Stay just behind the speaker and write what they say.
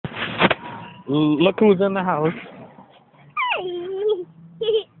Look who's in the house.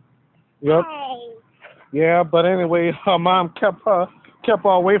 Yep. Hey. Yeah, but anyway, her mom kept her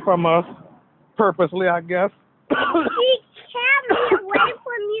away from us purposely, I guess. She kept me away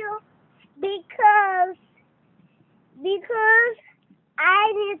from you because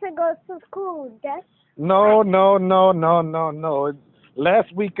I need to go to school. No.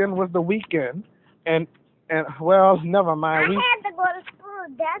 Last weekend was the weekend, and well, never mind. I had to go to school.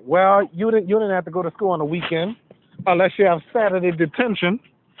 Well, you didn't have to go to school on the weekend, unless you have Saturday detention,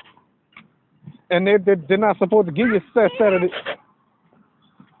 and they're not supposed to give you Saturday.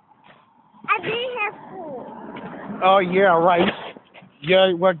 I didn't have school. Oh yeah, right.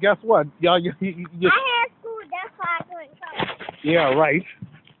 Yeah, well, guess what? I had school. That's why I couldn't come. Yeah, right.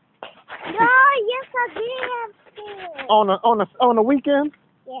 No, yes, I did have school. On the weekend?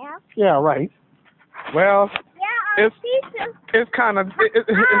 Yeah. Yeah, right. Well, Yeah, teachers. It's kind of. Some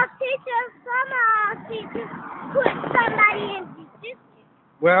teachers put somebody in detention.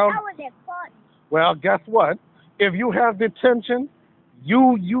 Well, That was their fault. well, guess what? If you have detention,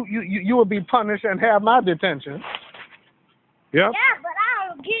 you will be punished and have my detention. Yep. Yeah, but I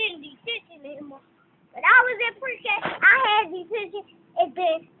don't get in detention anymore. When I was in pre-K, I had detention, and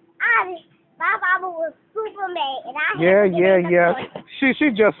then my mama was super mad, and I had to get in the court. She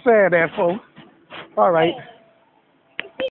just said that, folks. All right.